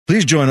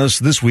Please join us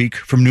this week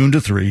from noon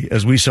to 3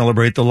 as we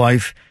celebrate the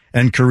life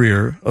and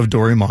career of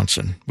Dori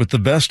Monson with the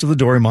best of the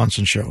Dori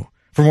Monson Show.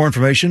 For more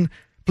information,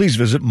 please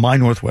visit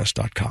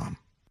mynorthwest.com.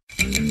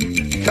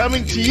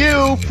 Coming to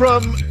you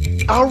from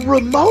our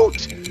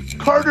remote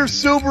Carter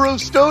Subaru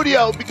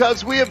studio,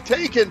 because we have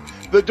taken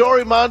the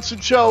Dori Monson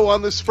Show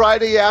on this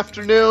Friday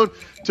afternoon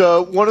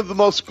to one of the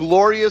most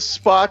glorious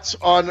spots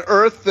on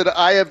earth that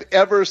I have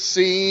ever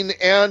seen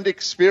and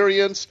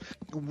experienced.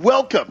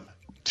 Welcome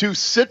to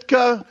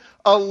Sitka,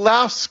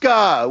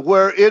 Alaska,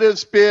 where it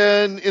has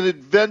been an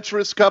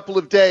adventurous couple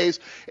of days.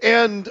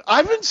 And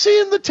I've been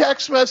seeing the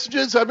text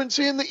messages. I've been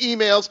seeing the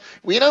emails.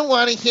 We don't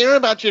want to hear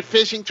about your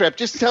fishing trip.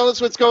 Just tell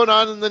us what's going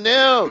on in the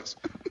news.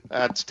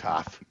 That's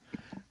tough.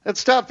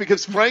 That's tough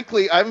because,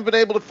 frankly, I haven't been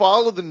able to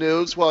follow the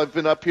news while I've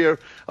been up here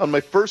on my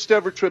first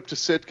ever trip to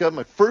Sitka,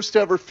 my first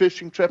ever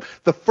fishing trip,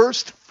 the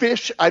first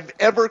fish I've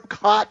ever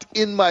caught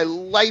in my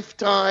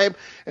lifetime.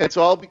 And it's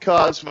all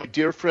because my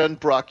dear friend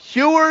Brock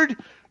Heward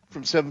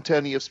from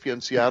 710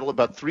 ESPN Seattle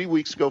about 3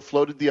 weeks ago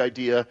floated the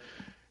idea.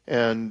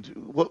 And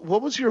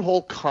what was your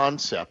whole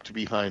concept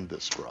behind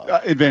this, Brock?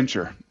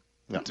 Adventure.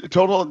 No.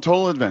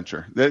 Total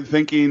adventure.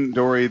 Thinking,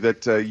 Dori,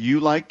 that you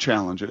like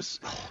challenges.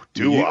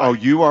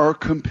 You are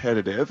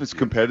competitive, as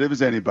competitive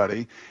as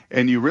anybody,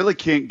 and you really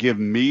can't give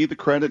me the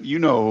credit. You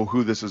know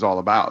who this is all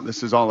about.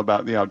 This is all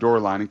about the outdoor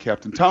line and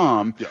Captain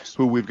Tom, yes,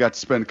 who we've got to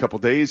spend a couple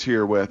days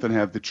here with and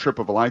have the trip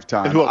of a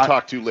lifetime. And who I'll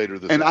talk to later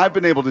this And hour. I've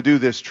been able to do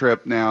this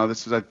trip now.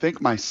 This is, I think,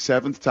 my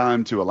 7th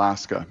time to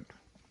Alaska.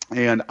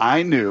 And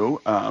I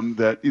knew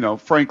that,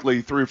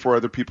 frankly, 3 or 4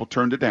 other people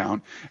turned it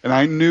down. And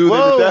I knew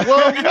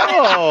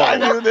I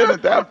knew that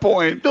at that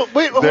point,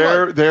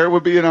 there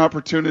would be an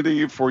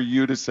opportunity for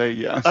you to say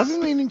yes. I've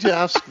been meaning to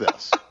ask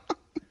this.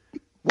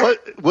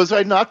 What was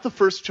I not the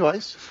first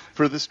choice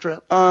for this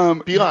trip?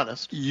 Be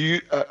honest. You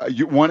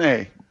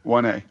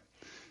 1A.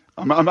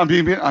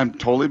 I'm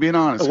totally being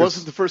honest. I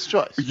wasn't the first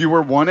choice. You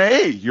were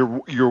 1A.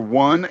 You're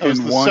 1 and 1. I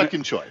was the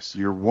second choice.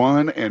 You're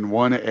 1 and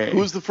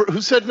 1A.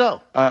 Who said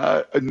no?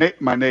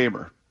 My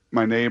neighbor.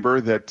 My neighbor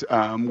that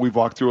we've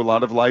walked through a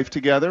lot of life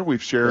together.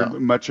 We've shared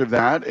much of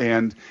that,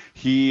 and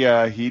he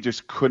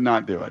just could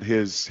not do it.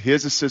 His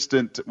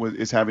assistant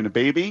is having a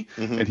baby,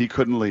 and he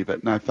couldn't leave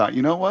it. And I thought,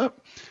 you know what?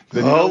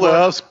 I'll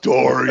ask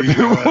Dori.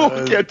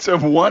 We'll get to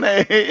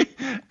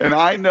 1A, and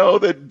I know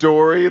that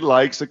Dori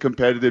likes a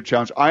competitive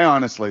challenge. I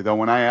honestly, though,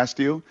 when I asked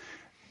you,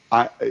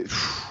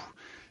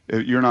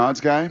 you're an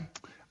odds guy.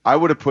 I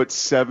would have put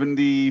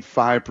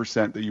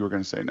 75% that you were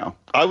going to say no.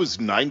 I was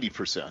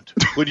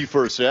 90% when you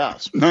first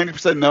asked.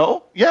 90%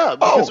 no? Yeah,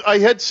 because I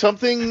had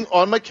something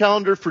on my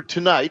calendar for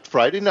tonight,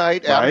 Friday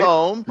night, at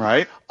home.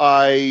 Right.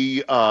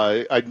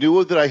 I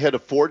knew that I had a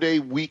 4-day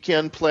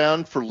weekend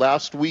planned for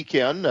last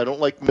weekend. I don't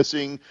like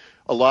missing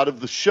a lot of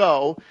the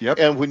show. Yep.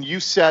 And when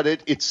you said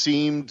it, it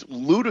seemed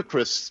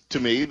ludicrous to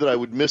me that I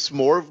would miss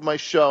more of my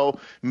show,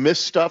 miss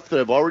stuff that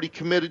I've already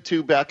committed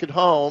to back at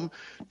home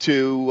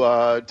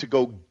to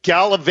go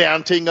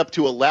gallivanting up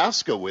to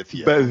Alaska with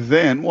you. But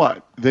then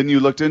what? Then you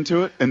looked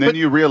into it, and then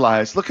you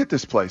realized, look at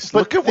this place.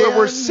 Look at where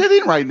we're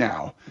sitting right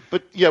now.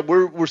 But, yeah,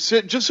 we're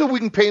sitting, just so we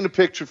can paint a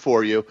picture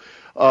for you.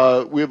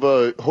 We have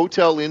a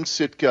hotel in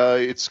Sitka.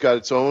 It's got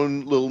its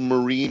own little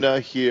marina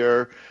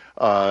here.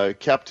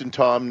 Captain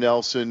Tom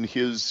Nelson,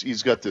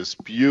 he's got this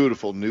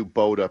beautiful new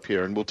boat up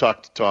here, and we'll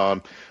talk to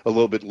Tom a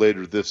little bit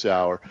later this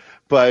hour.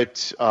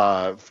 But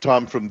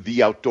Tom from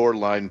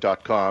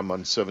theoutdoorline.com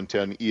on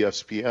 710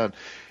 ESPN.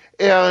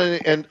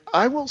 And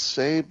I will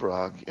say,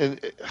 Brock,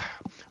 and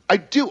I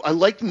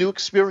like new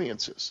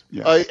experiences.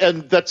 Yes.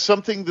 And that's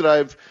something that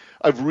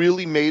I've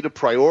really made a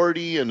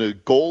priority and a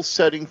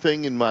goal-setting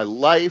thing in my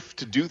life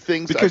to do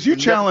things. Because you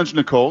challenge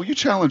Nicole, you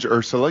challenge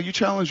Ursula, you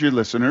challenge your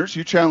listeners,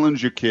 you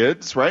challenge your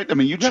kids, right? I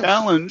mean, you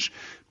challenge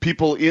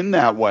people in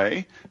that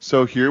way.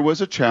 So here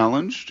was a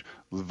challenge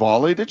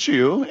volleyed at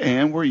you,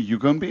 and were you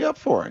going to be up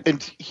for it?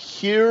 And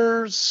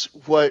here's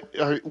what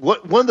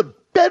one of the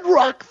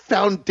bedrock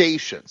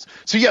foundations.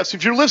 So, yes,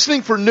 if you're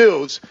listening for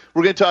news,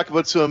 we're going to talk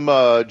about some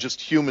just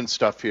human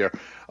stuff here,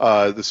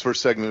 this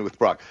first segment with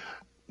Brock.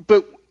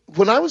 But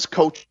when I was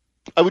coaching,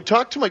 I would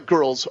talk to my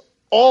girls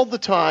all the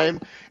time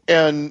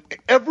and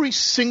every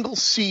single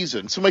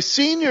season. So my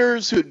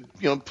seniors who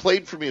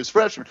played for me as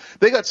freshmen,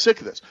 they got sick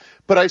of this.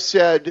 But I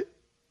said,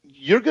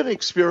 you're going to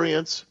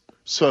experience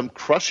some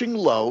crushing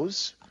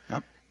lows,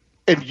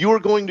 and you are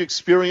going to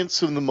experience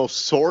some of the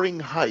most soaring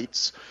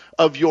heights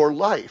of your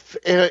life.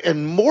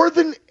 And more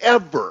than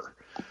ever,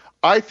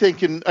 I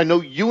think, and I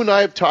know you and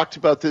I have talked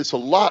about this a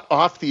lot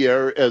off the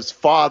air as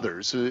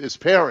fathers, as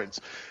parents,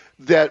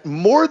 that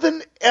more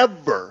than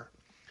ever,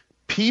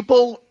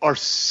 people are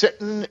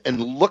sitting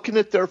and looking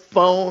at their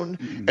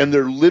phone, and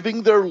they're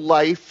living their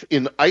life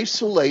in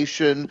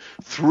isolation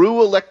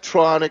through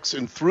electronics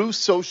and through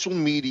social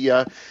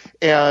media.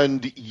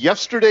 And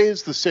yesterday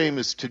is the same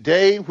as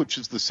today, which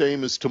is the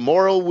same as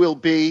tomorrow will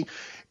be.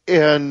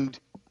 And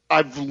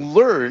I've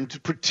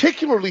learned,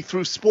 particularly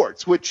through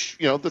sports, which,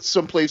 that's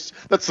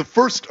the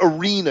first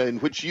arena in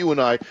which you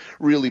and I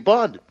really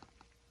bonded.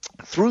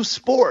 through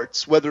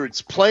sports, whether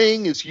it's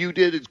playing as you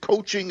did, as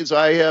coaching as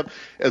I have,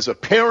 as a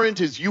parent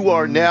as you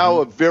are now,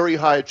 of very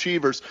high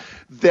achievers,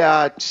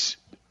 that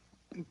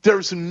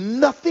there's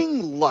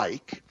nothing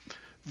like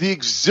the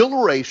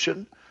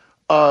exhilaration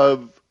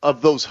of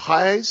those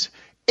highs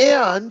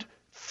and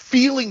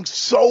feeling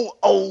so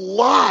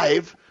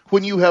alive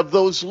when you have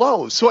those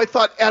lows. So I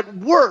thought at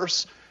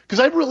worst, because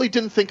I really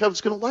didn't think I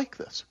was going to like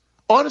this.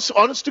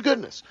 Honest to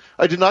goodness,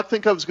 I did not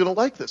think I was going to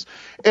like this.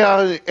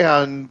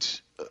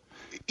 And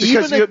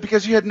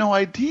because you had no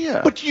idea.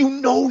 But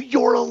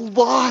you're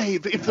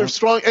alive if they're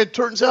strong. And it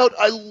turns out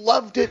I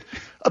loved it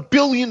a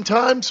billion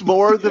times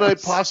more than I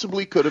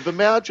possibly could have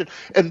imagined.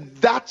 And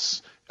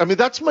that's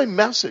my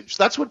message.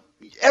 That's what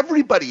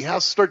everybody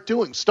has to start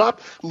doing.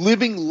 Stop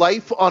living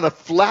life on a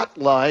flat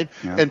line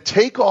and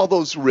take all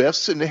those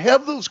risks and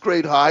have those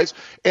great highs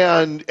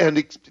and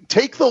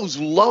take those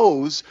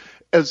lows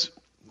as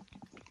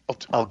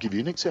I'll give you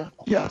an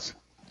example. Yes.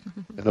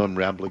 I know I'm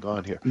rambling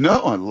on here.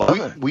 No, I love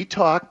it. We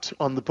talked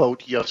on the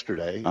boat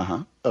yesterday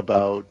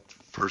about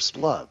first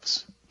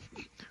loves.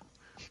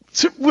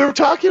 So we were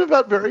talking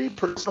about very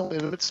personal,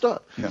 intimate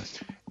stuff. Yes.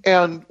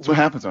 And that's what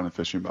happens on a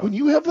fishing boat. When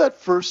you have that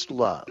first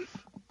love,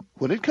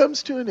 when it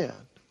comes to an end,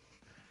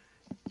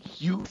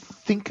 you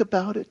think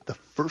about it the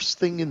first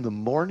thing in the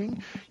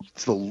morning.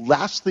 It's the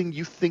last thing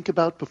you think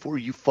about before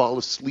you fall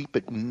asleep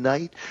at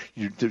night.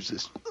 There's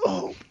this,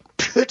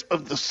 pit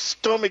of the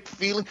stomach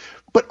feeling,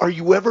 but are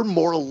you ever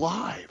more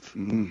alive?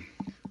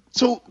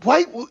 So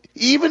why,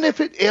 even if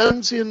it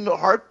ends in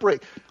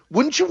heartbreak,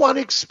 wouldn't you want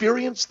to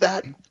experience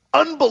that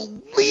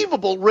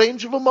unbelievable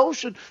range of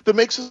emotion that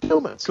makes us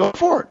humans? Go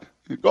for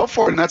it. Go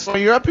for it. And that's why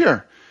you're up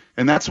here.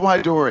 And that's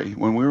why, Dori,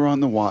 when we were on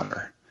the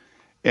water,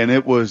 and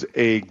it was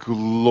a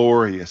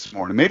glorious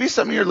morning. Maybe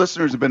some of your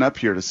listeners have been up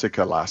here to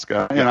Sitka,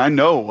 Alaska. And I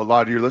know a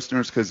lot of your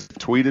listeners because they've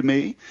tweeted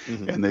me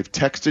and they've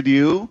texted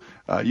you.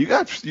 You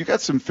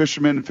got some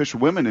fishermen and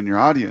fisherwomen in your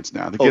audience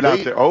now. They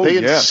out there. They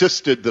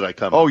insisted that I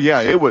come. Oh,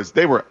 yeah.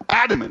 They were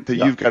adamant that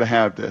you've got to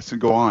have this and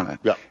go on it.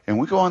 Yeah. And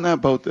we go on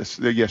that boat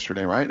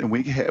yesterday, right? And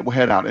we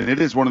head out. And it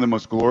is one of the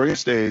most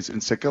glorious days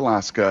in Sitka,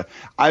 Alaska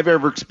I've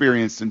ever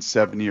experienced in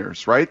 7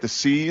 years, right? The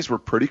seas were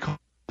pretty cold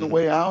the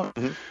way out.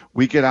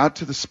 We get out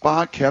to the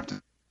spot.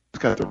 Captain's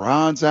got the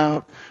rods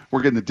out.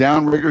 We're getting the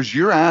downriggers.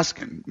 You're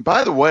asking.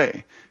 By the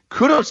way,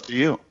 kudos to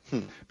you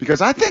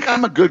because I think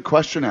I'm a good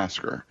question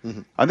asker.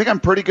 I think I'm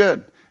pretty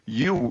good.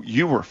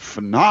 You were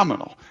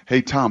phenomenal.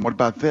 Hey, Tom, what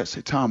about this?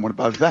 Hey, Tom, what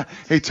about that?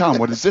 Hey, Tom,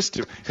 what does this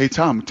do? Hey,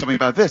 Tom, tell me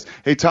about this.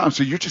 Hey, Tom,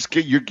 so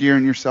you're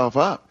gearing yourself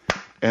up.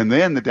 And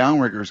then the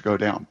downriggers go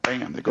down.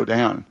 Bam, they go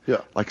down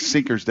like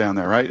sinkers down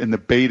there, right? And the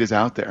bait is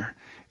out there.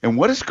 And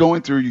what is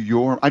going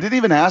through I didn't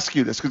even ask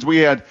you this because we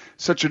had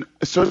so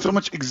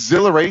much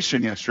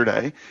exhilaration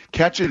yesterday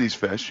catching these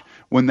fish.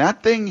 When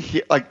that thing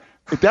hit, like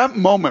at that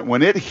moment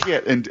when it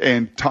hit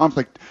and Tom's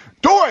like,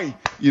 Dori,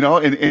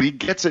 and he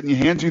gets it and he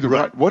hands you the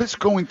rod. What is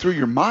going through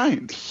your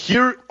mind?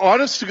 I'm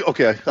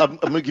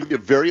going to give you a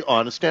very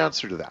honest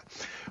answer to that.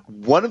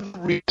 One of the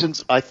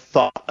reasons I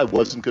thought I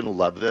wasn't going to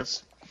love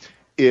this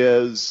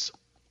is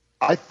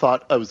I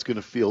thought I was going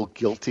to feel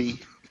guilty.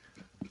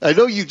 I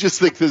know you just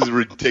think this is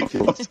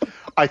ridiculous.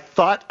 I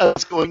thought I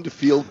was going to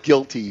feel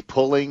guilty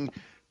pulling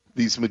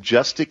these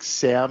majestic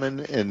salmon,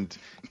 and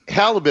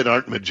halibut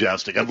aren't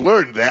majestic. I've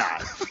learned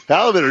that.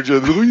 Halibut are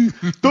just,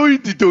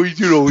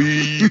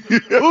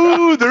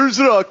 oh, there's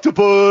an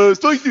octopus.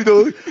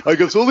 I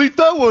guess I'll eat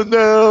that one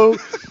now.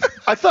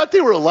 I thought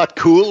they were a lot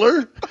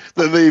cooler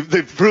than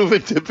they've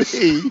proven to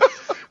be.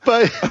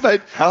 But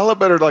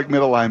halibut are like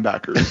middle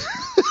linebackers.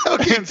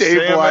 Okay,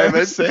 Dave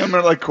Wyman. Salmon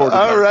are like quarterbacks.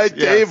 All right,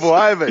 yes. Dave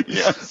Wyman.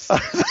 Yes.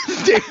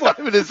 Dave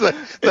Wyman is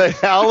the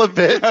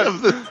halibut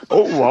of the...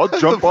 Oh, I'll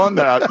jump on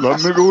that.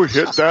 Let me go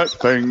hit that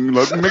thing.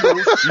 Let me go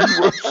see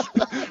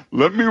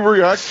let me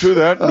react to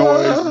that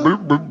noise.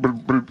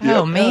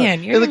 Oh,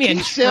 man, you're going to be in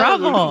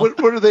trouble. What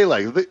are they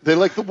like? They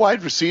like the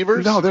wide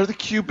receivers? No, they're the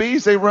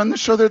QBs. They run the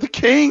show. They're the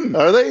king.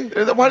 Are they?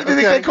 Why do you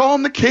think they call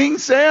them the king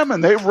salmon?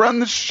 They run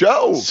the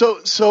show.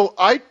 So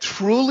I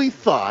truly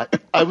thought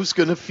I was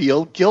going to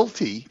feel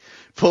guilty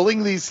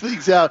pulling these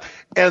things out.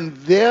 And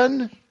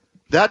then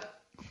I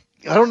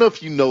don't know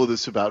if you know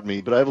this about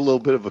me, but I have a little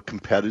bit of a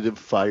competitive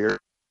fire.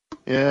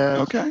 Yeah.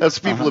 Okay.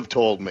 That's what people have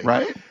told me.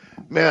 Right.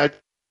 Man,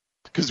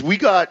 because we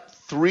got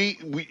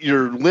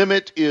your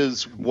limit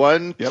is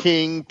one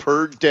king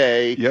per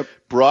day. Yep.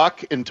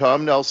 Brock and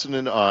Tom Nelson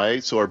and I,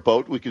 so our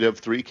boat, we could have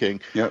 3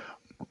 king. Yep.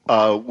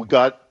 We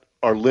got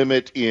our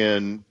limit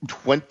in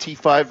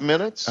 25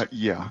 minutes.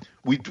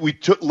 We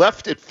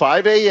left at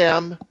 5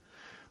 a.m.,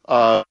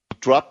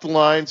 dropped the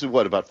lines at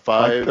about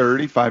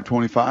 5:30,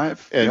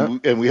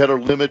 5:25, and we had our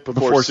limit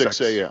before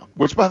 6 a.m.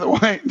 Which, by the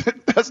way,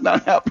 that does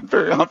not happen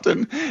very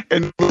often.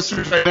 And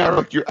listeners right now are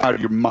like, you're out of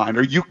your mind.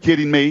 Are you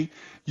kidding me?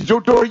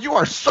 Dori, you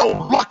are so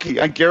lucky.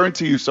 I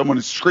guarantee you someone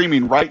is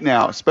screaming right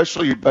now,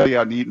 especially your buddy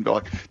out in Edenville.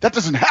 Like, that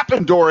doesn't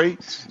happen, Dori.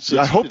 So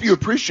I hope you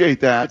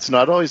appreciate that. It's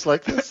not always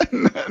like this?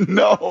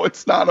 No,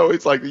 it's not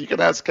always like that. You can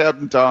ask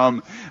Captain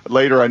Tom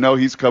later. I know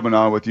he's coming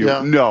on with you.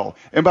 Yeah. No.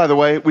 And by the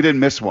way, we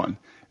didn't miss one.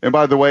 And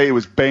by the way, it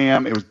was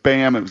bam, it was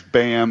bam, it was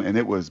bam, and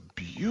it was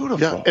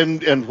beautiful. Yeah,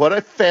 and what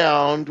I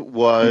found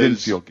was... You didn't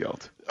feel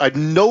guilt. I had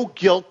no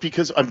guilt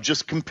because I'm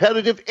just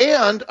competitive,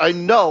 and I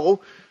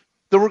know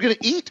that we're going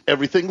to eat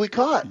everything we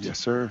caught. Yes,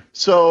 sir.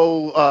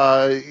 So,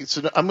 I'm going to...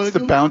 It's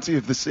the bounty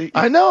of the sea.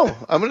 I know.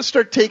 I'm going to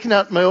start taking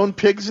out my own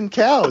pigs and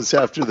cows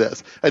after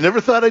this. I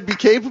never thought I'd be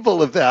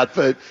capable of that,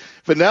 but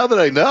now that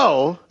I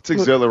know... It's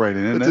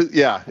exhilarating, isn't it?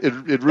 Yeah,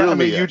 it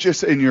really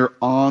is. And you're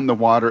on the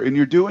water, and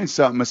you're doing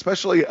something,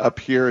 especially up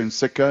here in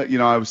Sitka.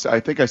 I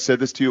think I said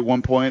this to you at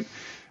one point.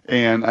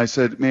 And I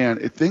said, man,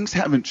 if things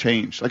haven't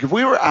changed. Like if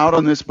we were out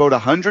on this boat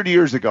 100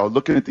 years ago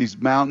looking at these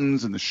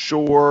mountains and the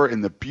shore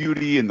and the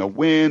beauty and the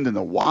wind and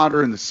the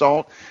water and the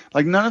salt,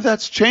 like none of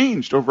that's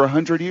changed over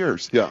 100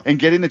 years. Yeah. And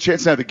getting the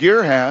chance now, the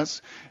gear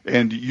has.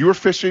 And you were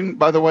fishing,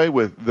 by the way,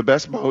 with the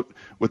best boat,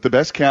 with the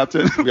best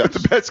captain, with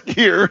the best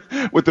gear,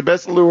 with the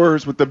best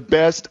lures, with the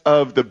best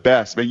of the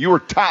best. Man, you were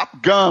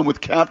Top Gun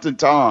with Captain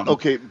Tom.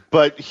 Okay,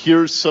 but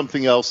here's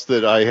something else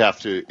that I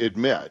have to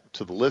admit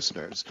to the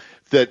listeners.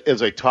 That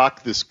as I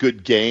talk this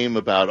good game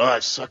about, I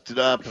sucked it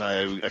up and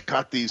I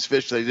caught these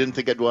fish that I didn't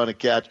think I'd want to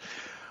catch,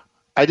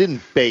 I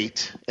didn't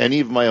bait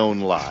any of my own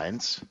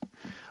lines.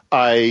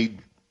 I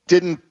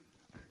didn't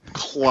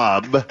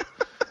club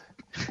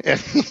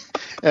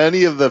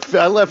any of the.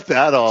 I left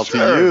that all to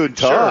you,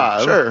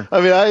 Tom. Sure.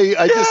 I mean,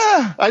 I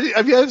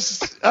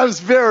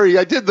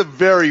did the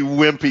very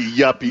wimpy,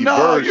 yuppie version.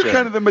 No, you're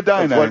kind of the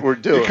Medina. Of what we're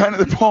doing. You're kind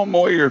of the Paul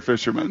Moyer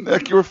fisherman.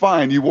 Like you were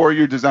fine. You wore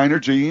your designer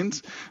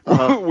jeans. We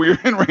were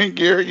in rain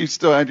gear. You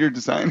still had your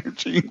designer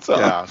jeans on.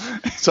 Yeah.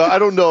 So I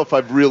don't know if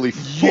I've really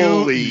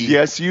fully.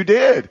 Yes, you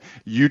did.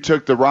 You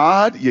took the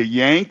rod. You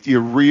yanked. You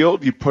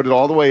reeled. You put it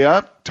all the way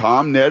up.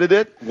 Tom netted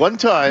it. One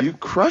time. You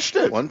crushed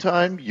it. One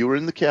time you were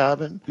in the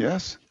cabin.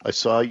 Yes. I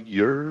saw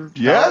your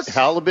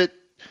halibut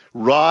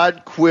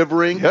rod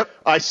quivering. Yep.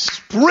 I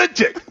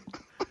sprinted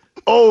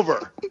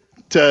over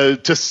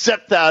to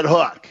set that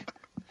hook.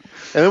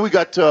 And then we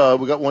got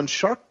one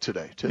shark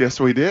today, too. Yes,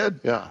 we did.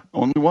 Yeah.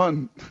 Only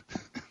one.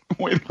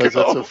 Way to go. That's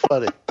so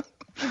funny.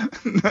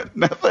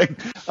 Nothing.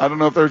 I don't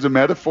know if there's a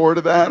metaphor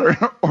to that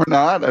or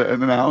not,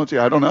 an analogy.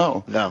 I don't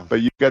know. No.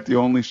 But you got the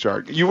only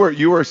shark. You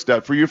were a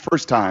stud for your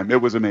first time.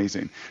 It was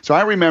amazing. So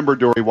I remember,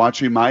 Dori,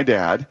 watching my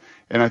dad,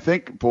 and I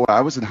think, boy,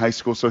 I was in high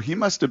school, so he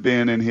must have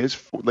been in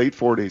his late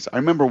 40s. I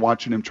remember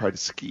watching him try to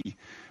ski.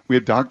 We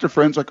had doctor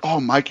friends like,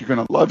 oh, Mike, you're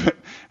going to love it.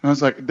 And I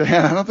was like,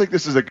 Dad, I don't think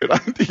this is a good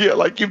idea.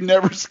 Like, you've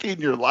never skied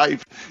in your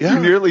life. Yeah.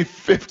 You're nearly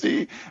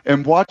 50.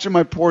 And watching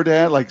my poor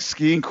dad, like,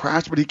 skiing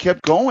crash, but he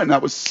kept going.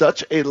 That was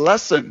such a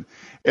lesson.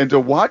 And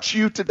to watch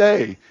you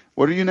today,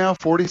 what are you now,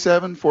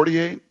 47,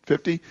 48,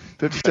 50,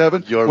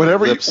 57? God's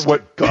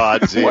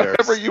ears.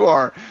 Whatever you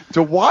are.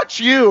 To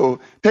watch you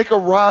take a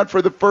rod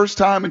for the first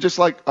time and just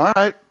like, all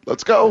right,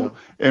 let's go,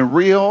 and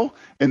reel,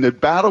 and to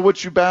battle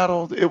what you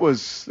battled, it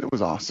was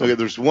awesome. Okay,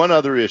 there's one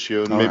other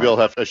issue, and maybe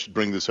I should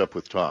bring this up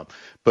with Tom.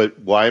 But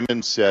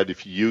Wyman said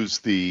if you use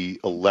the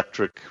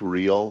electric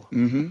reel,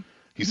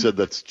 he said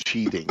that's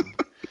cheating.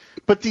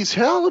 But these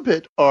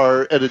halibut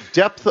are at a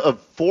depth of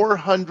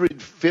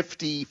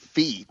 450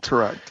 feet.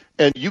 Correct.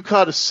 And you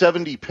caught a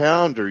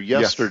 70-pounder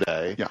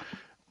yesterday. Yes.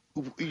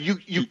 Yeah.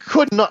 You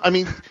could not. I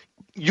mean,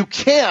 you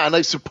can,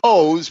 I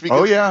suppose.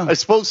 Because I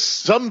suppose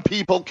some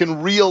people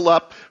can reel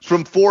up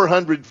from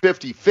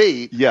 450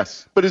 feet.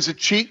 Yes. But is it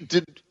cheat?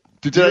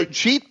 Did I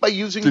cheat by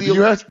using the?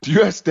 Do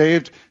you ask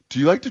Dave? Do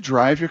you like to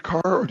drive your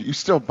car, or do you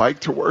still bike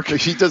to work?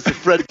 He does the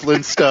Fred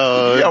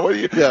Flintstone.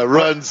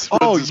 Runs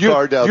his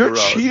car down the road. You're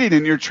cheating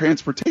in your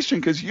transportation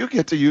because you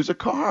get to use a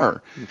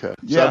car. Okay.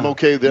 So I'm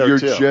okay there,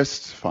 too. You're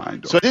just fine.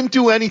 Dori. So I didn't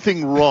do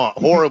anything wrong,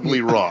 horribly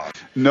wrong.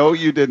 No,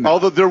 you didn't.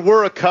 Although there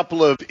were a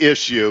couple of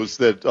issues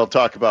that I'll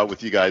talk about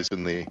with you guys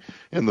in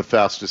the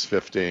Fastest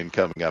 15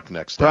 coming up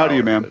next. Proud of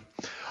you, man.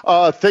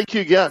 Thank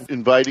you again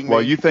inviting me.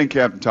 Well, you thank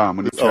Captain Tom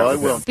when you I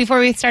will. Before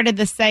we started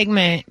this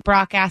segment,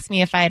 Brock asked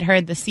me if I had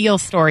heard the seal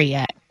story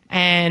yet,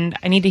 and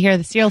I need to hear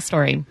the seal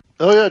story.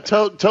 Oh yeah,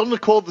 tell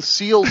Nicole the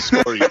seal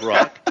story,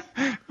 Brock.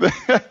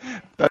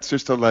 That's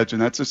just a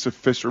legend. That's just a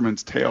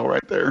fisherman's tale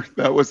right there.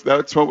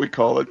 That's what we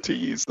call a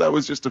tease. That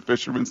was just a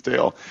fisherman's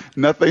tale.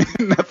 Nothing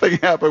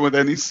happened with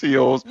any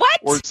seals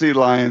or sea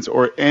lions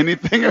or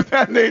anything of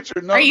that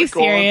nature. No, Are you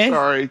Nicole, serious? I'm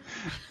sorry.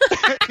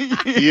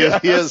 Yeah,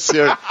 he is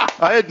serious.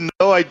 I had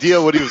no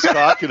idea what he was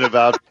talking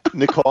about.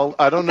 Nicole,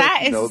 I don't know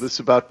if you know this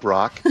about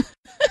Brock.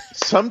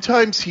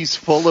 Sometimes he's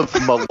full of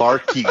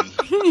malarkey.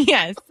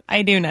 Yes,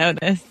 I do know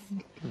this.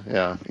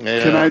 Yeah.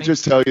 Can I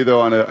just tell you,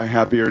 though, on a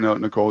happier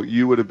note, Nicole,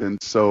 you would have been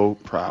so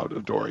proud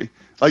of Dori.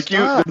 Like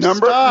the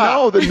number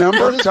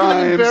of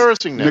times,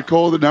 embarrassing now.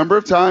 Nicole, the number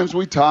of times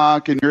we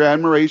talk and your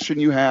admiration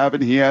you have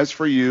and he has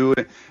for you,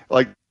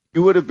 like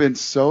you would have been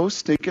so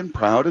stinking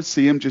proud to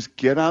see him just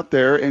get out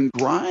there and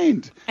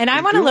grind. And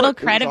I want a little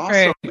credit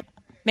for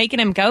making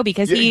him go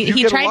because Yeah, he you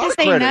get a tried lot to of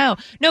say credit. no.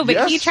 No,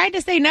 but he Yes. tried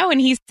to say no, and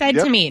he said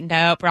Yep. to me,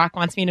 no, Brock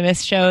wants me to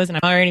miss shows, and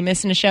I'm already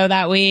missing a show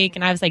that week.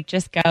 And I was like,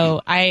 just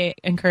go. I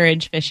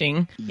encourage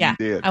fishing. Yeah,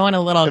 did. I want a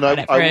little And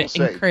credit I for will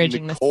say,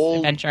 encouraging Nicole, this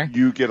adventure.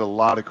 You get a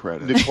lot of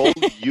credit. Nicole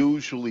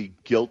usually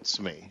guilts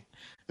me.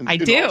 I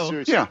In do. all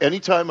seriousness, Yeah.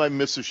 anytime I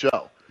miss a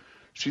show,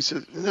 she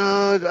says,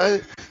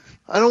 "No,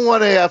 I don't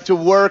want to have to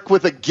work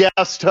with a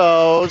guest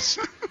host."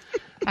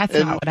 That's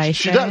And not what I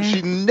she said. does.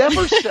 She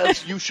never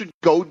says you should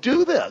go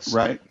do this.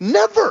 Right.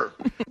 Never.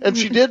 And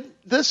she did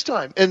this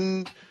time.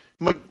 And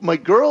my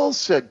girls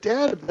said,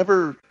 "Dad,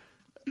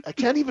 I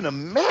can't even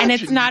imagine." And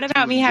it's not you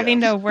about me doing having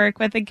this." to work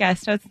with a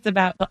guest host. It's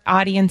about the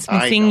audience I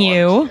missing know,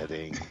 you. I'm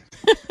kidding.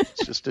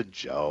 It's just a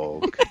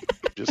joke.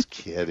 Just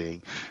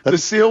kidding. The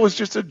seal was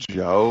just a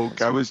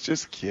joke. I was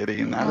just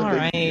kidding. Not All a big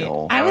right.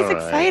 deal. I was All right.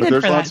 excited But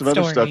there's for lots that of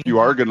other story. stuff you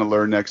are going to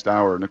learn next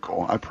hour,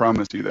 Nicole. I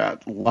promise you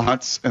that.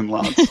 Lots and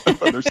lots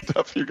of other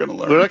stuff you're going to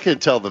learn. We're not going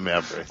to tell them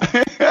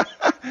everything.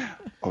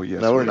 Oh,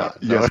 yes. No, we're we not. are.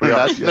 Yes, we we're are.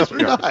 not. Yes, No,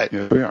 we we're are. not.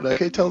 Yes, we We're are. not going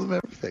to tell them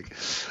everything.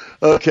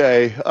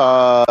 Okay.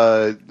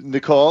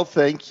 Nicole,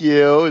 thank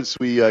you as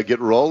we get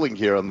rolling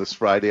here on this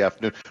Friday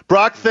afternoon.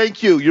 Brock,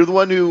 thank you. You're the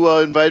one who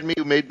invited me,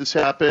 who made this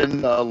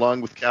happen,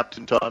 along with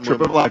Captain Tom.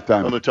 Trip of a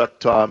lifetime. I'm going to talk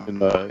to Tom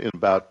in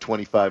about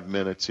 25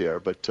 minutes here,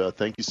 but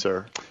thank you,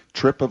 sir.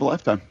 Trip of a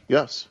lifetime.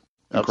 Yes,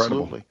 Incredible.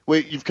 absolutely.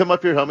 Wait, you've come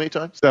up here how many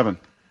times? 7.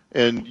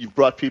 And you've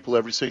brought people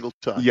every single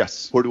time?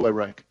 Yes. Where do I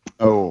rank?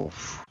 Oh,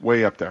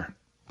 way up there.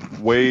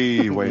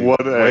 Way.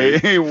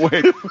 1A.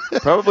 Way.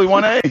 Probably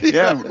 1A.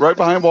 Yeah, right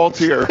behind Walt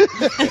here.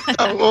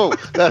 Oh,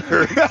 that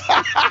hurts.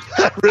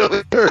 That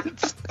really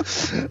hurts.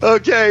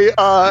 Okay,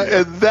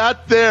 and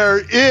that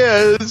there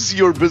is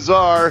your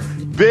bizarre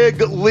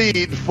big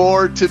lead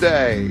for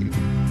today.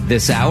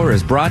 This hour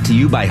is brought to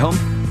you by Home.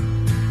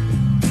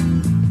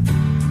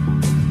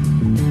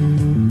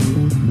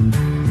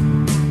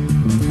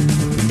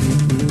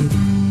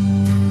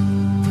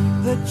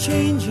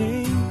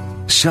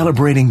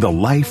 Celebrating the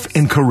life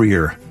and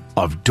career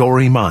of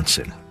Dori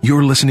Monson.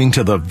 You're listening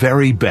to the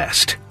very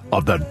best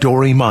of the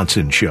Dori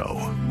Monson Show.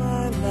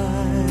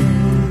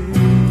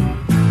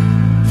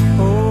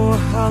 Oh,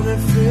 how they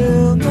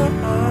fill my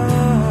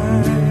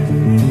eyes.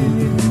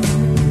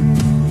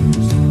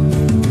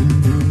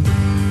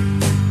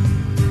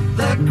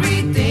 The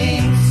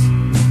greetings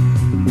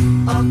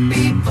of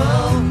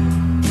people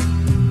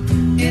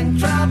in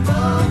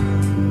trouble,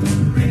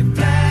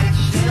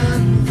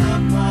 reflections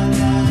of my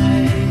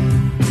life.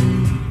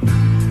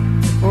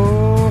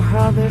 Oh,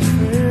 how they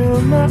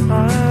fill my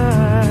eyes.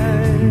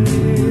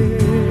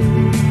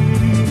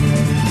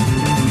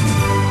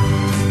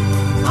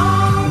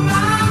 All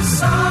my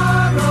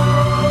sorrow,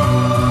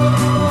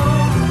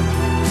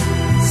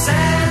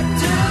 sad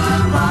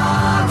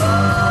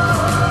tomorrow,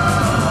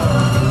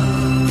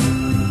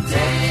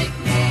 take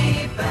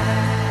me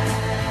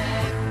back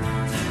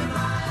to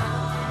my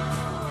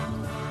home.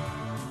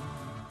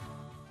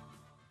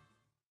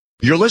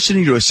 You're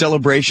listening to a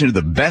celebration of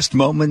the best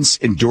moments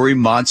in Dori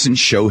Monson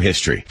show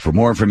history. For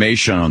more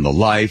information on the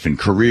life and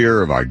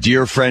career of our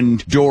dear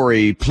friend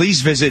Dori,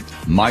 please visit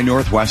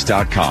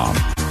mynorthwest.com.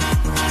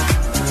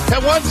 I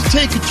wanted to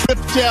take a trip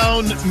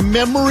down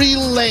memory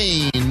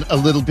lane a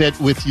little bit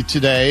with you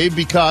today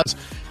because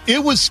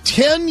it was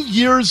 10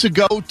 years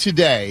ago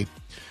today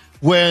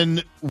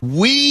when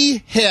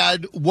we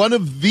had one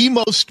of the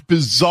most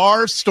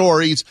bizarre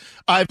stories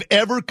I've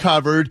ever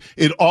covered.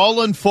 It all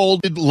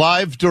unfolded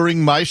live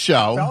during my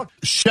show.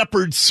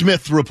 Shepard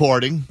Smith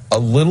reporting. A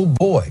little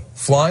boy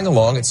flying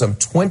along at some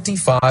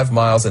 25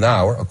 miles an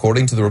hour,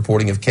 according to the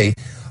reporting of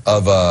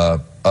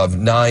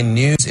 9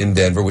 News in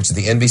Denver, which is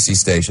the NBC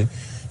station,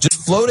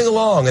 just floating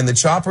along, and the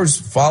chopper's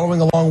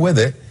following along with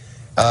it,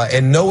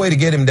 and no way to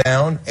get him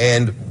down,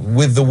 and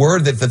with the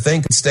word that the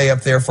thing could stay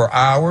up there for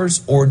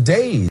hours or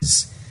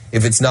days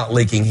if it's not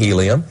leaking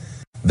helium,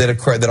 that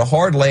a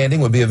hard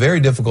landing would be a very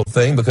difficult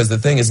thing because the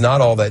thing is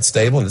not all that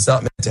stable, and it's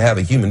not meant to have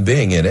a human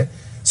being in it,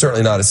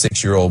 certainly not a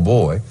 6-year-old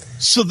boy.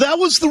 So that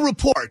was the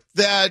report,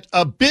 that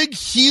a big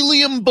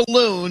helium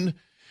balloon,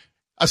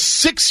 a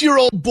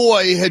 6-year-old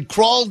boy had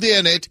crawled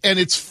in it, and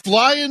it's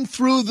flying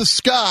through the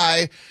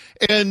sky.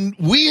 And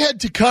we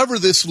had to cover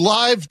this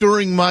live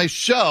during my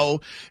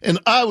show, and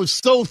I was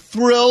so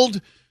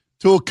thrilled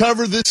to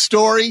cover this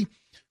story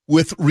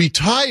with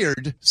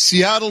retired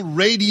Seattle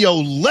radio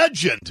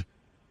legend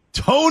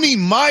Tony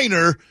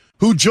Miner,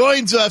 who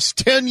joins us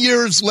 10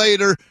 years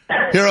later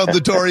here on the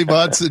Dori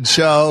Monson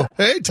Show.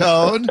 Hey,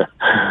 Tone.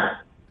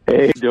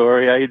 Hey,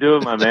 Dori. How you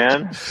doing, my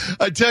man?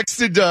 I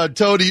texted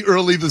Tony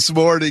early this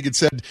morning and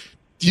said,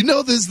 do you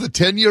know this is the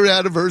 10-year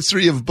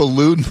anniversary of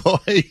Balloon Boy?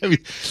 I mean,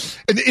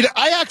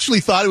 I actually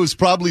thought it was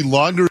probably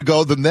longer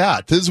ago than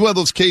that. This is one of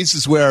those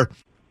cases where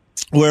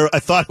I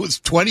thought it was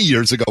 20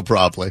 years ago,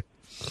 probably.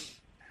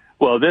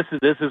 Well, this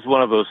is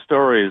one of those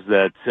stories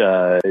that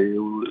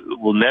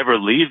will never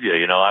leave you.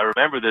 You know, I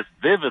remember this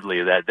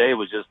vividly. That day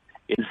was just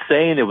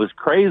insane. It was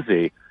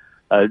crazy.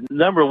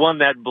 Number one,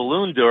 that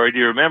balloon, Dory, do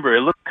you remember?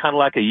 It looked kind of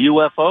like a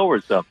UFO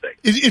or something.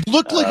 It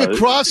looked like a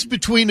cross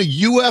between a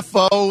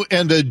UFO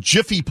and a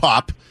Jiffy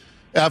Pop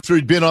after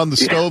he'd been on the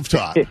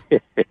stovetop.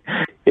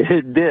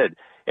 It did.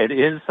 And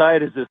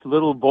inside is this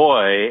little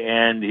boy,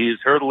 and he's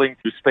hurtling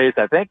through space.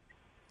 I think,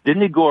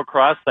 didn't he go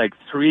across like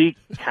 3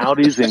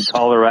 counties in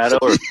Colorado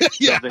or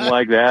something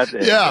like that?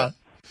 And,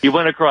 he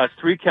went across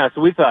 3 counties.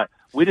 So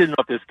we didn't know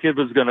if this kid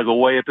was going to go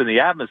way up in the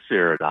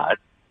atmosphere or not,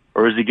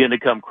 or is he going to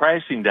come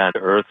crashing down to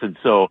Earth? And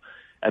so,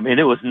 I mean,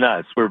 it was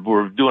nuts. We're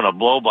doing a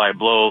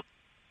blow-by-blow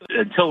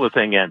until the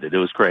thing ended. It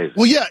was crazy.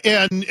 Well, yeah,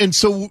 and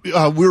so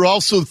we're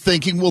also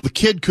thinking, well, the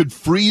kid could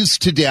freeze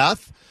to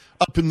death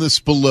up in this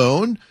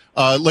balloon.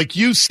 Like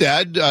you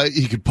said,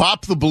 he could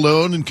pop the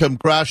balloon and come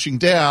crashing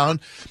down.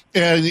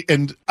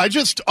 And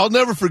I'll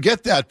never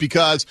forget that,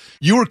 because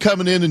you were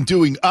coming in and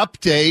doing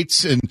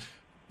updates, and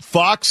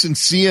Fox and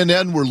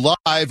CNN were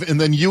live, and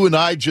then you and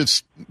I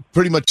just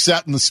pretty much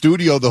sat in the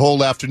studio the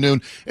whole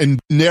afternoon and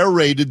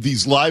narrated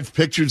these live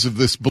pictures of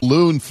this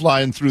balloon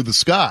flying through the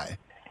sky.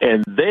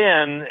 And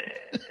then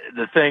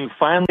the thing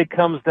finally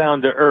comes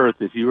down to Earth,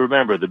 if you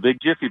remember, the big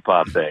Jiffy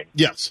Pop thing.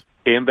 Yes.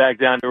 Came back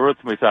down to Earth,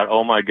 and we thought,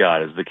 oh, my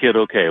God, is the kid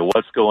okay?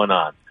 What's going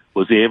on?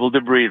 Was he able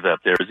to breathe up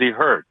there? Is he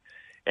hurt?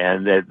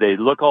 And they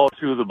look all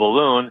through the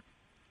balloon,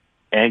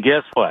 and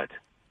guess what?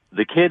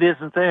 The kid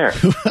isn't there.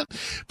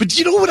 But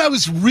you know what I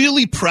was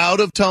really proud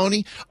of,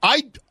 Tony?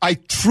 I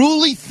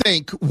truly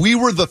think we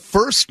were the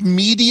first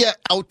media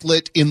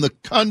outlet in the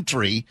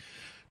country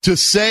to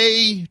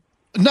say,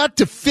 not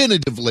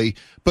definitively,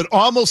 but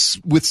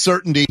almost with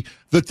certainty,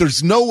 that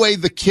there's no way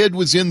the kid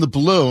was in the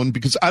balloon,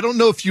 because I don't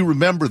know if you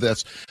remember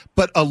this,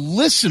 but a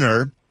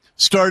listener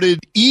started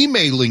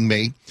emailing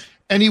me,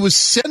 and he was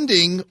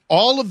sending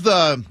all of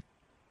the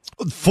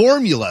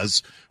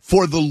formulas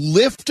for the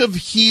lift of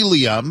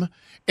helium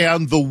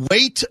and the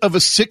weight of a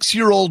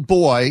 6-year-old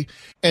boy,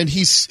 and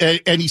he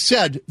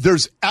said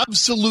there's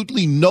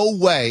absolutely no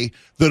way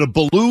that a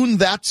balloon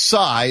that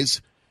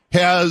size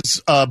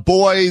has a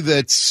boy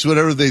that's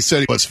whatever they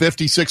said he was,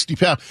 50, 60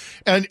 pounds.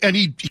 And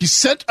he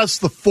sent us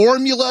the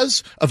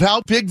formulas of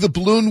how big the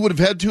balloon would have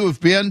had to have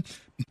been.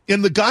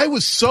 And the guy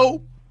was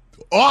so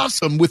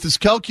awesome with his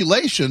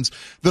calculations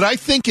that I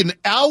think an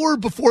hour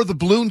before the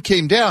balloon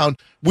came down,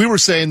 we were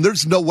saying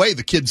there's no way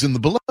the kid's in the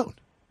balloon.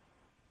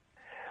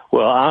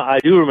 Well, I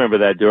do remember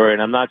that, Dori,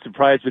 and I'm not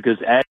surprised, because,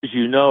 as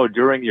you know,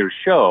 during your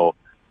show,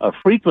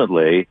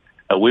 frequently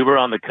we were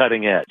on the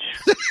cutting edge.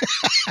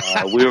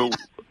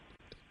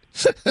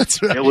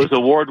 That's right. It was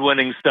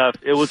award-winning stuff.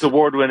 It was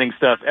award-winning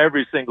stuff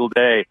every single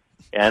day,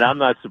 and I'm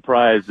not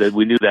surprised that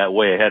we knew that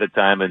way ahead of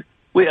time. And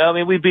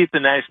we beat the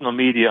national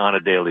media on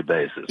a daily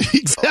basis.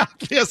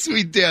 Exactly. Yes,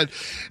 we did.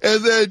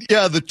 And then,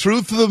 the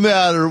truth of the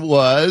matter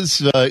was,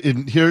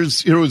 here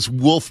was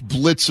Wolf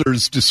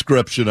Blitzer's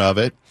description of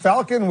it.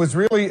 Falcon was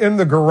really in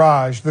the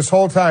garage this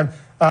whole time.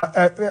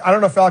 I don't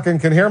know if Falcon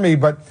can hear me,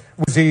 but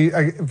was he,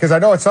 because I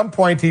know at some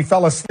point he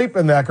fell asleep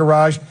in that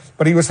garage,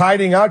 but he was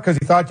hiding out because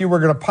he thought you were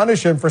going to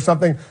punish him for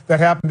something that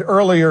happened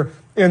earlier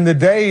in the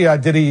day.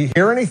 Did he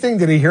hear anything?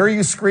 Did he hear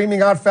you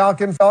screaming out,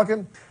 Falcon,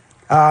 Falcon?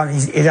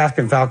 He's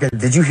asking Falcon,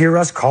 did you hear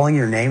us calling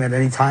your name at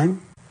any time?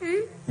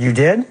 You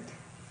did?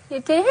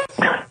 You did?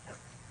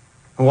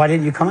 Why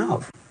didn't you come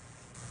out?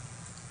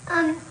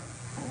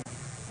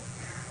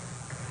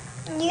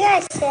 You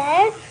guys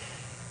said.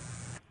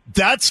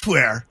 That's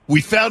where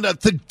we found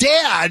out the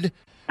dad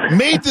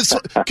made this,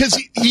 because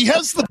he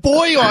has the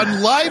boy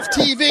on live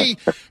TV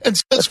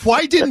and says,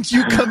 why didn't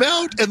you come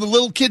out? And the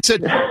little kid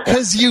said,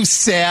 because you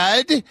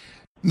said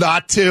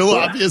not to,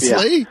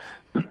 obviously.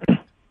 Yeah.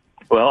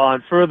 Well,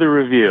 on further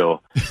review,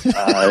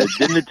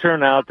 didn't it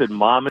turn out that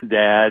Mom and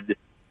Dad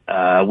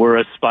were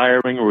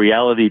aspiring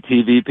reality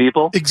TV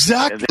people?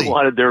 Exactly. And they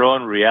wanted their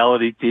own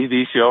reality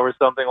TV show or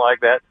something like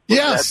that?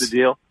 Yes. That's the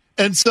deal?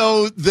 And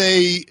so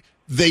they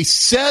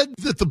said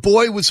that the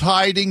boy was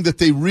hiding, that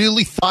they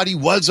really thought he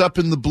was up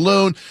in the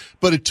balloon,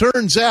 but it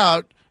turns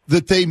out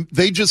that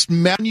they just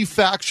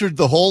manufactured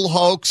the whole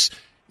hoax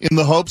in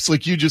the hopes,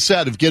 like you just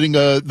said, of getting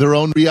their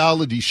own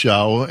reality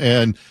show.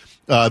 And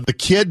the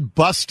kid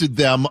busted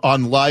them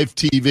on live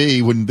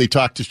TV when they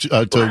talked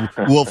to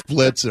Wolf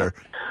Blitzer.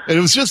 And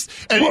it was just...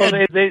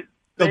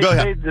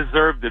 They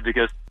deserved it,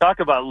 because talk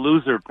about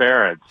loser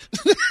parents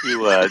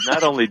to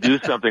not only do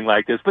something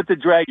like this, but to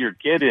drag your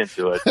kid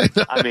into it.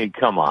 I mean,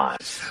 come on.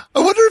 I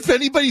wonder if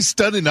anybody's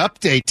done an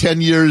update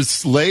 10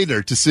 years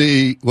later to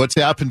see what's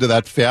happened to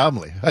that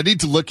family. I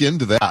need to look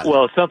into that.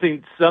 Well,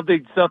 something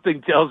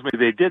tells me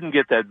they didn't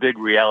get that big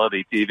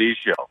reality TV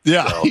show.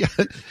 Yeah. So. Yeah.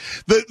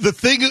 The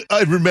thing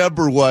I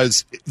remember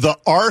was the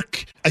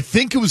arc. I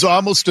think it was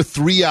almost a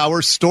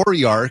 3-hour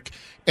story arc,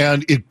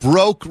 and it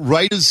broke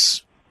right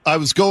as I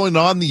was going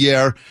on the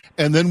air,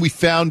 and then we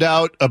found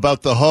out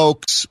about the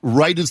hoax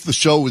right as the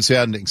show was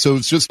ending. So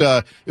it's just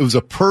it was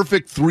a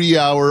perfect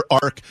 3-hour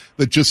arc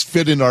that just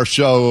fit in our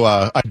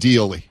show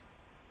ideally.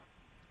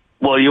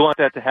 Well, you want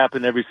that to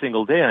happen every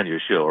single day on your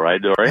show,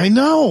 right, Dori? I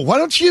know. Why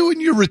don't you, in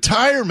your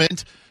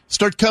retirement,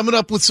 start coming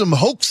up with some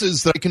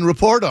hoaxes that I can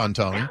report on,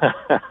 Tony.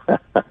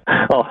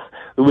 Oh,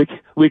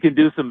 we can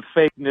do some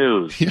fake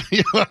news.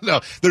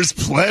 No, there's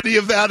plenty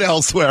of that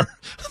elsewhere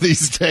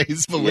these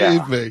days,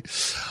 believe me.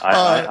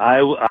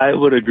 I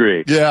would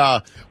agree. Yeah.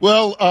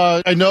 Well,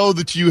 I know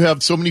that you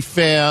have so many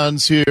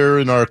fans here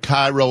in our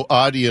Cairo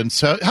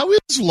audience. How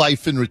is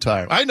life in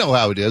retirement? I know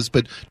how it is,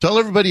 but tell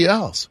everybody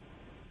else.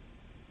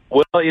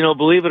 Well,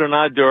 believe it or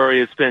not,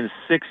 Dori, it's been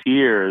 6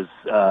 years,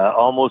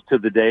 almost to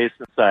the day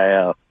since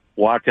I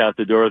walked out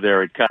the door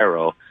there at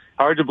Cairo.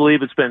 Hard to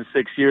believe it's been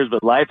 6 years,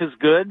 but life is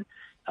good.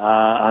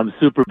 I'm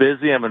super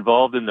busy. I'm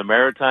involved in the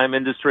maritime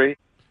industry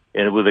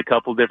and with a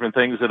couple different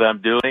things that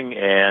I'm doing,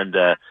 and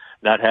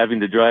not having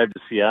to drive to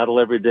Seattle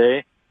every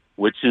day,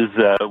 which is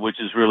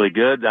really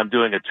good. I'm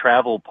doing a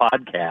travel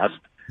podcast.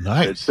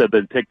 Nice. It's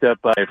been picked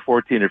up by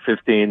 14 or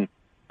 15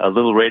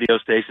 little radio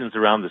stations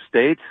around the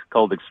state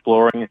called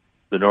Exploring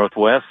the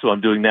Northwest. So I'm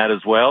doing that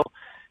as well,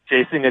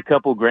 chasing a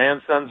couple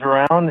grandsons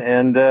around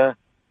and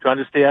trying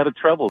to stay out of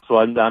trouble. So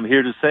I'm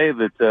here to say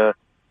that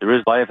there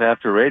is life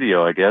after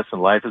radio, I guess,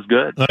 and life is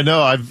good. I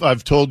know.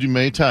 I've told you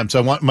many times.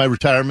 I want my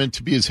retirement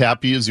to be as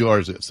happy as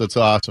yours is. That's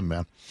awesome,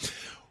 man.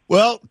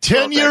 Well,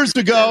 10 years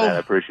ago, I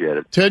appreciate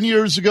it. 10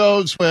 years ago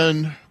is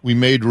when we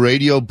made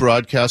radio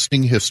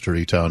broadcasting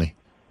history, Tony.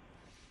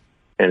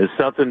 And it's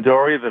something,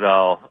 Dori, that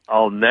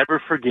I'll never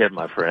forget,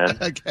 my friend.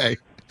 Okay.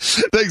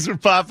 Thanks for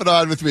popping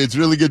on with me. It's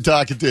really good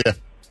talking to you.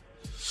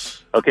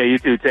 Okay, you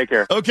too. Take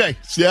care. Okay,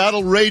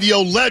 Seattle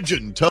radio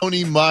legend,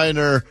 Tony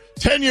Miner.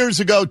 10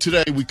 years ago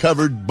today, we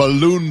covered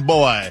Balloon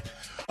Boy.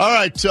 All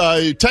right,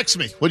 text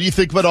me. What do you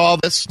think about all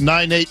this?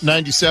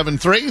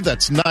 98973.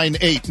 That's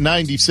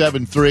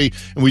 98973.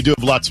 And we do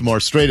have lots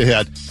more straight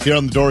ahead here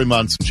on the Dori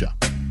Monson Show.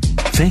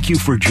 Thank you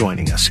for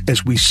joining us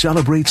as we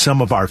celebrate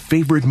some of our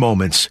favorite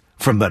moments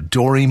from the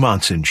Dori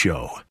Monson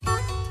Show.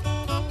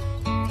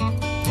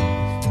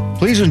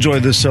 Please enjoy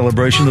this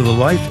celebration of the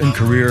life and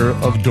career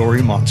of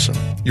Dori Monson.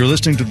 You're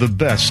listening to the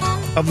best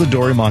of the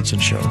Dori Monson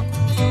Show.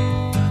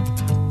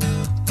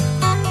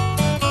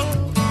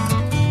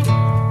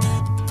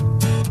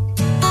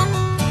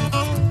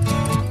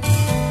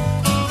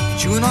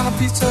 Chewing on a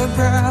piece of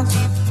grass,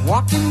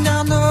 walking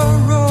down the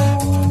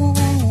road.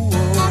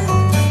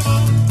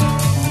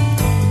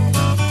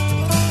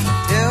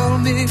 Tell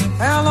me,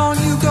 how long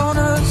you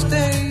gonna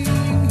stay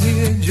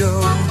here,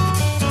 Joe?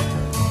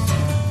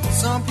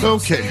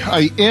 Okay,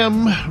 I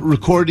am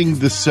recording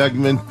this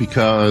segment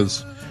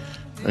because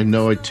I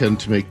know I tend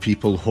to make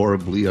people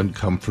horribly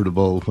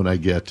uncomfortable when I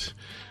get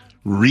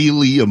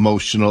really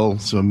emotional,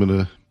 so I'm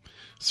going to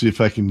see if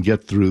I can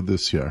get through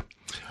this here.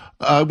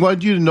 I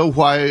wanted you to know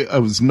why I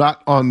was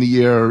not on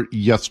the air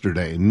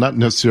yesterday, not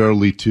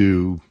necessarily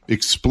to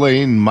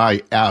explain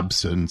my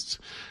absence,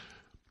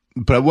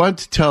 but I wanted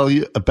to tell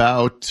you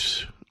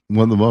about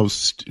one of the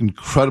most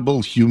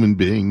incredible human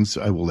beings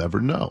I will ever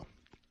know.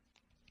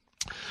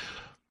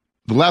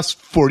 The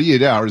last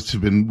 48 hours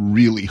have been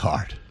really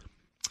hard.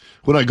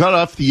 When I got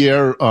off the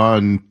air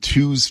on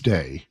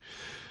Tuesday,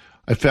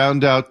 I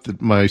found out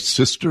that my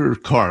sister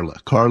Carla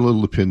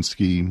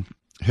Lipinski,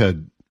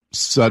 had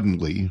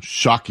suddenly,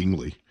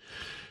 shockingly,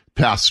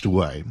 passed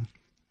away.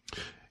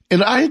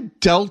 And I had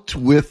dealt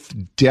with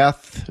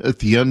death at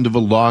the end of a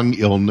long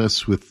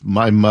illness with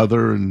my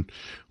mother and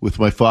with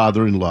my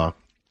father-in-law.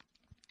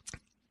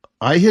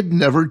 I had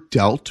never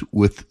dealt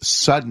with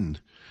sudden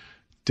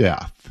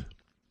death.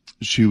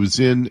 She was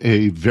in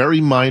a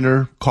very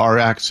minor car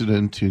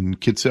accident in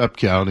Kitsap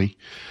County.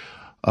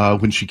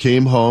 When she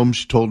came home,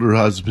 she told her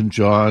husband,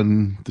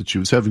 John, that she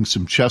was having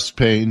some chest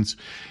pains,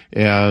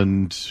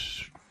 and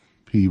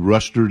he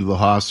rushed her to the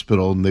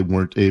hospital, and they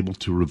weren't able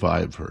to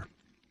revive her.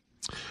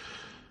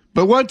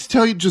 But I wanted to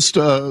tell you just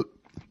a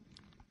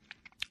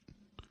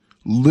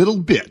little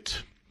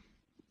bit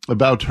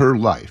about her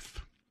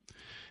life.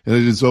 And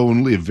it is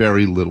only a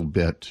very little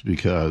bit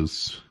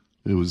because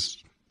it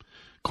was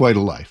quite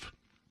a life.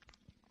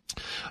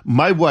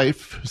 My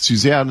wife,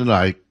 Suzanne, and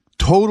I,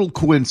 total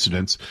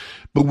coincidence,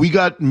 but we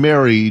got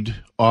married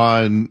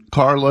on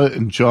Carla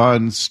and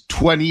John's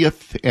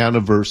 20th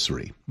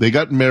anniversary. They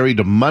got married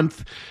a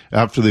month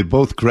after they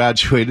both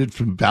graduated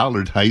from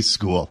Ballard High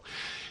School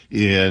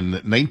in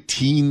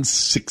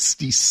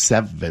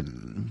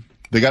 1967.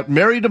 They got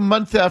married a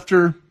month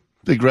after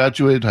they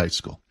graduated high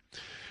school.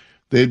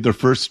 They had their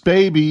first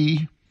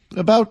baby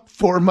about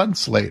 4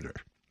 months later.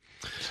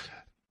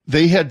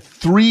 They had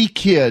 3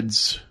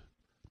 kids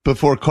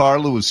before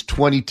Carla was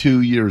 22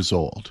 years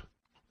old.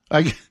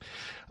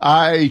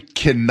 I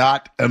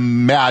cannot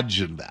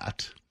imagine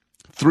that.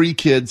 3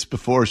 kids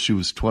before she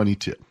was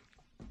 22.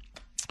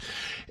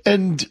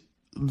 And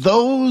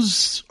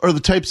those are the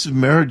types of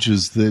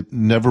marriages that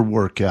never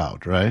work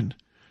out, right?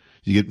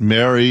 You get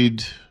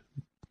married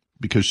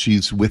because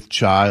she's with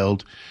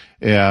child,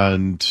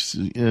 and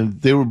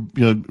they were,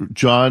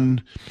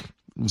 John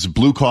was a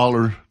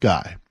blue-collar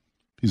guy.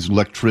 He's an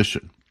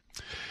electrician.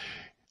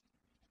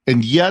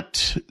 And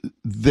yet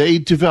they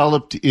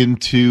developed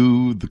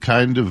into the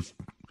kind of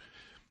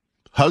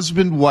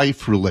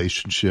husband-wife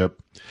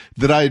relationship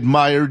that I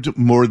admired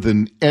more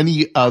than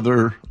any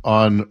other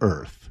on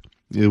earth.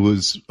 It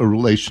was a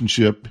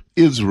relationship,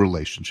 is a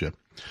relationship,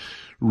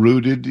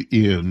 rooted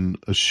in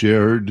a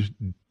shared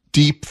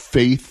deep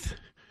faith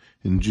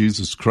in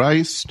Jesus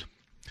Christ,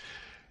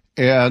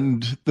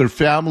 and their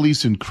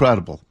family's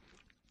incredible.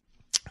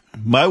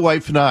 My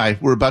wife and I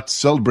were about to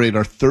celebrate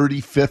our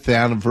 35th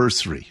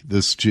anniversary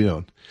this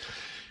June,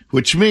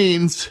 which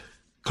means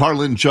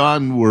Carla and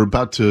John were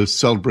about to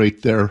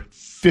celebrate their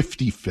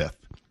 55th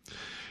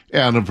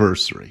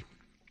anniversary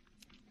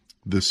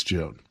this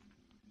June.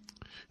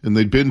 And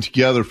they'd been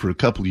together for a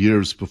couple of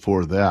years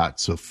before that,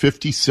 so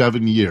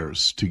 57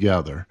 years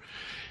together.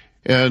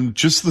 And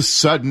just the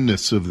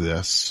suddenness of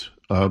this,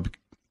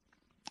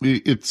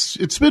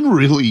 it's been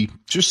really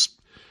just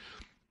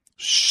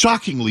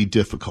shockingly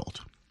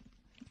difficult.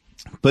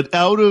 But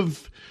out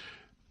of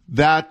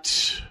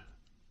that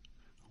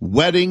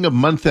wedding a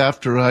month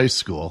after high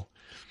school,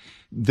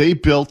 they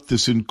built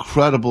this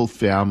incredible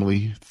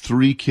family,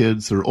 3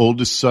 kids, their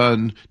oldest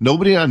son.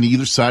 Nobody on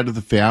either side of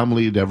the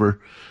family had ever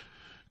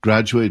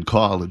graduated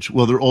college.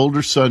 Well, their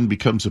older son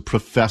becomes a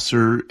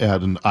professor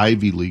at an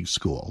Ivy League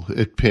school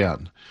at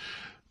Penn.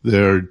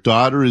 Their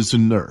daughter is a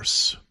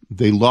nurse.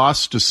 They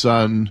lost a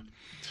son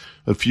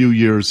a few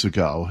years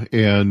ago,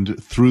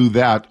 and through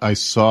that I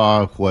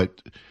saw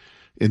what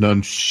an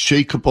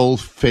unshakable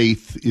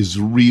faith is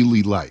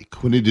really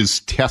like when it is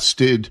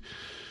tested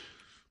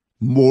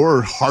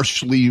more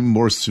harshly,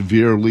 more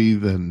severely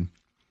than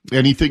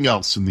anything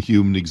else in the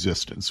human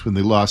existence. When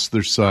they lost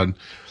their son,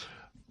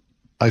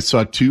 I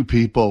saw 2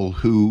 people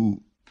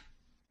who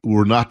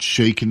were not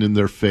shaken in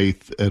their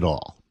faith at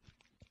all.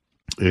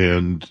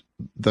 And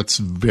that's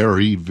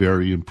very,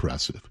 very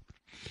impressive.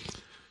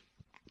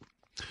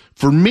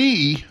 For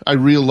me, I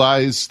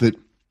realized that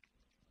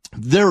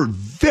there are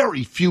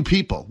very few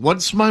people.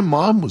 Once my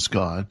mom was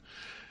gone,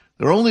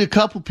 there were only a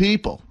couple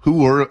people who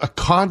were a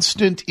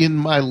constant in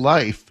my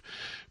life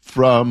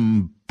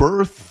from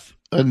birth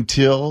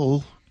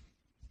until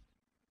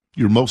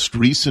your most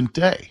recent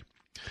day.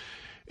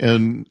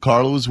 And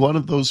Carla was one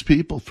of those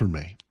people for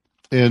me.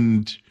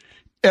 And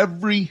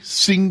every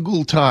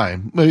single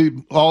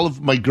time, all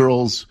of my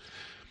girls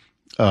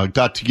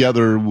got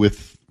together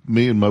with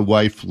me and my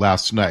wife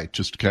last night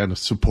just to kind of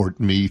support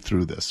me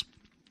through this.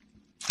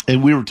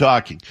 And we were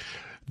talking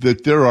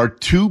that there are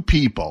 2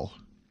 people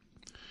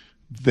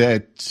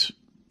that,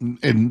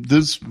 and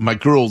this my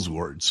girls'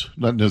 words,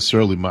 not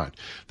necessarily mine.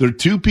 There are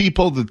 2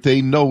 people that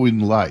they know in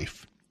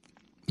life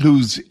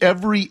whose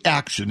every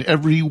action,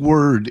 every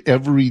word,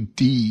 every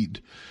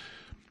deed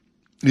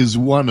is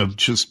one of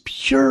just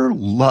pure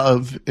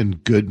love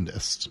and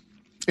goodness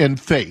and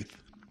faith.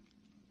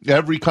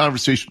 Every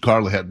conversation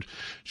Carla had,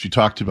 she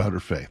talked about her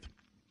faith.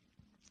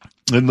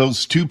 And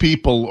those 2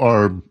 people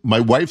are my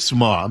wife's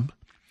mom,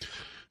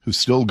 who's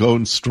still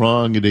going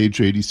strong at age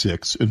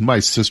 86, and my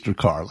sister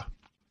Carla.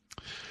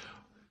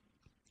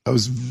 I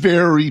was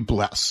very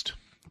blessed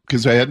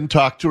because I hadn't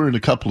talked to her in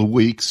a couple of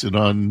weeks, and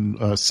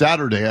on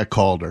Saturday I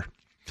called her.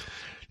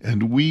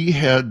 And we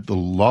had the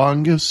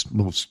longest,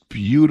 most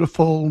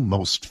beautiful,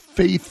 most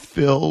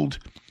faith-filled,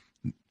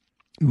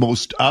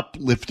 most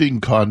uplifting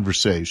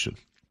conversation.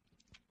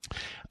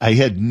 I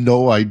had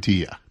no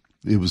idea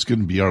it was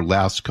going to be our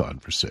last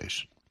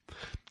conversation.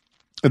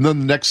 And then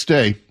the next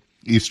day,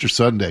 Easter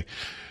Sunday,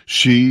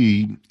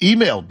 she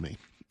emailed me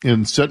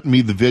and sent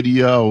me the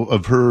video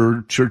of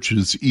her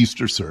church's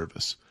Easter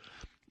service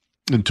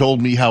and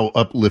told me how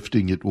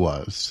uplifting it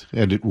was,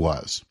 and it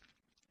was.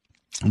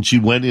 And she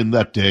went in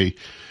that day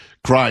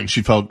crying.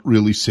 She felt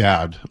really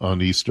sad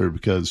on Easter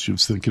because she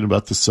was thinking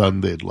about the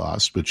son they'd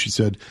lost, but she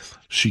said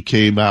she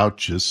came out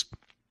just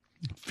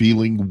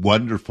feeling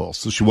wonderful.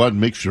 So she wanted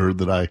to make sure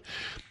that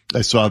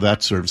I saw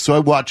that service. So I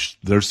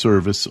watched their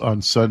service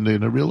on Sunday,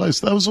 and I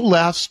realized that was the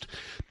last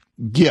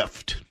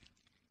gift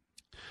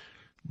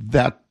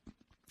that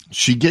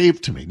she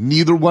gave to me.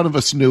 Neither one of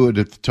us knew it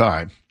at the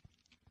time,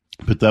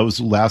 but that was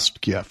the last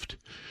gift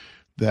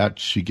that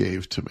she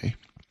gave to me.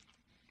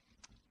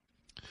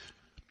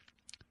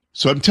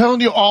 So I'm telling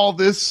you all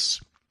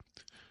this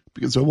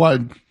because I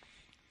wanted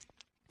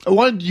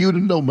you to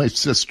know my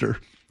sister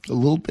a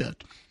little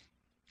bit.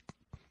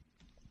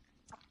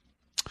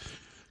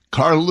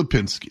 Carla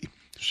Lipinski.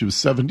 She was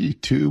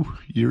 72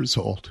 years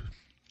old.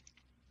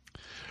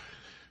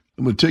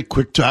 I'm going to take a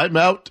quick time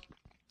out.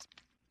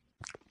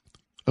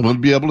 I'm going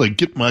to be able to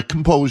get my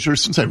composure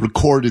since I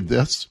recorded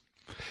this.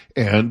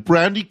 And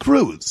Brandy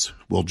Cruz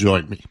will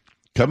join me.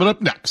 Coming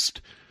up next,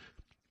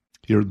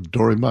 here at the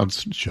Dori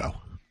Monson Show.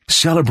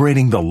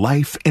 Celebrating the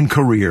life and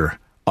career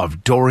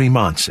of Dori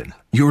Monson.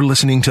 You're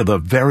listening to the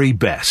very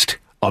best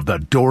of the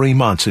Dori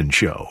Monson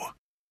Show.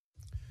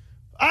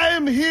 I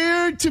am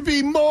here to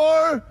be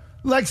more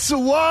like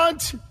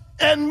Sawant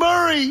and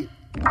Murray.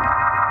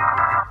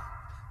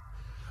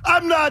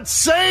 I'm not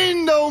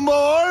saying no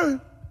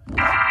more.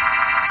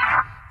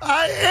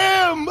 I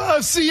am a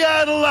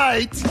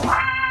Seattleite.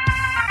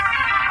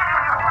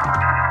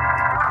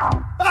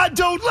 I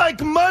don't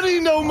like money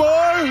no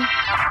more.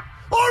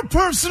 or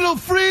personal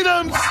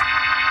freedoms.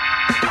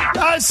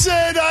 I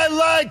said I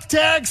like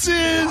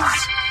taxes.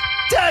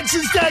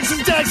 Taxes,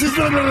 taxes, taxes.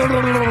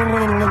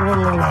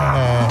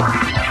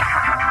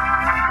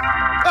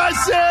 I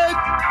said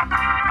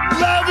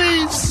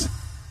levies.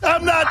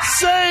 I'm not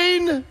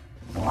sane.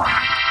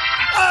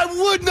 I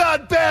would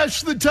not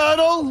bash the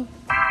tunnel.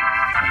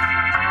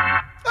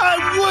 I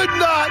would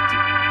not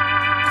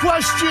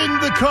question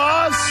the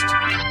cost.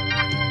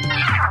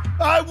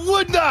 I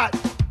would not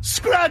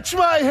scratch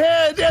my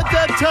head at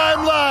that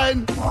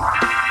timeline.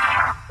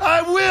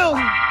 I will.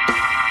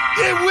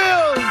 It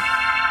will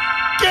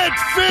get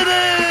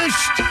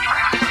finished.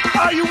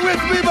 Are you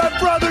with me, my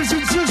brothers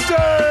and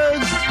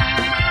sisters?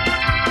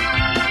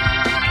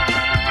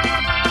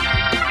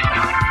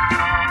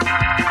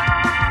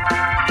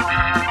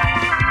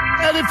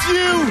 And if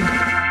you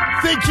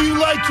think you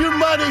like your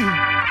money,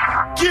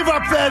 give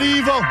up that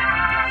evil.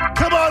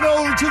 Come on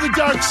over to the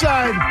dark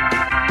side.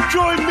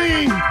 Join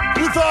me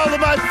with all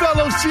of my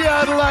fellow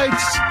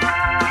Seattleites.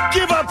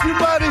 Give up your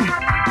money.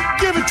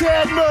 Give it to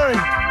Ed Murray.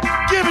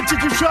 Give it to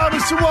Kashama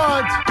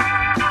Sawant.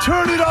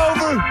 Turn it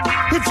over.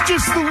 It's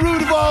just the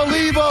root of all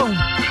evil.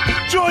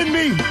 Join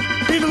me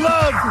in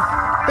love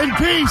and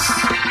peace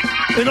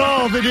in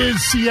all that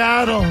is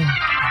Seattle.